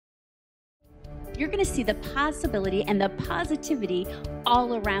You're going to see the possibility and the positivity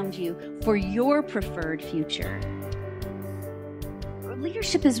all around you for your preferred future.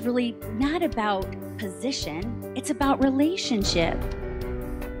 Leadership is really not about position, it's about relationship.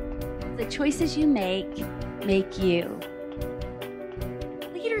 The choices you make you.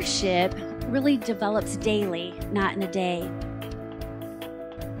 Leadership really develops daily, not in a day.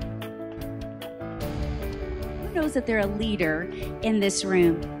 Who knows that they're a leader in this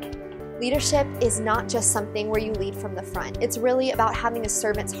room? Leadership is not just something where you lead from the front. It's really about having a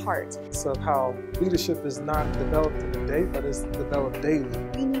servant's heart. So how leadership is not developed in a day, but it's developed daily.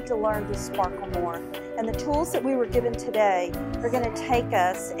 We need to learn to sparkle more. And the tools that we were given today are going to take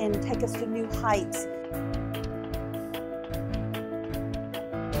us to new heights.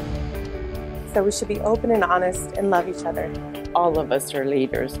 So we should be open and honest and love each other. All of us are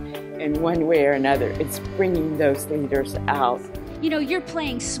leaders in one way or another. It's bringing those leaders out. You know, you're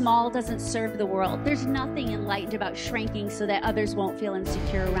playing small doesn't serve the world. There's nothing enlightened about shrinking so that others won't feel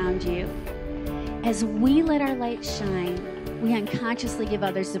insecure around you. As we let our light shine, we unconsciously give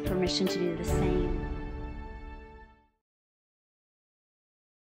others the permission to do the same.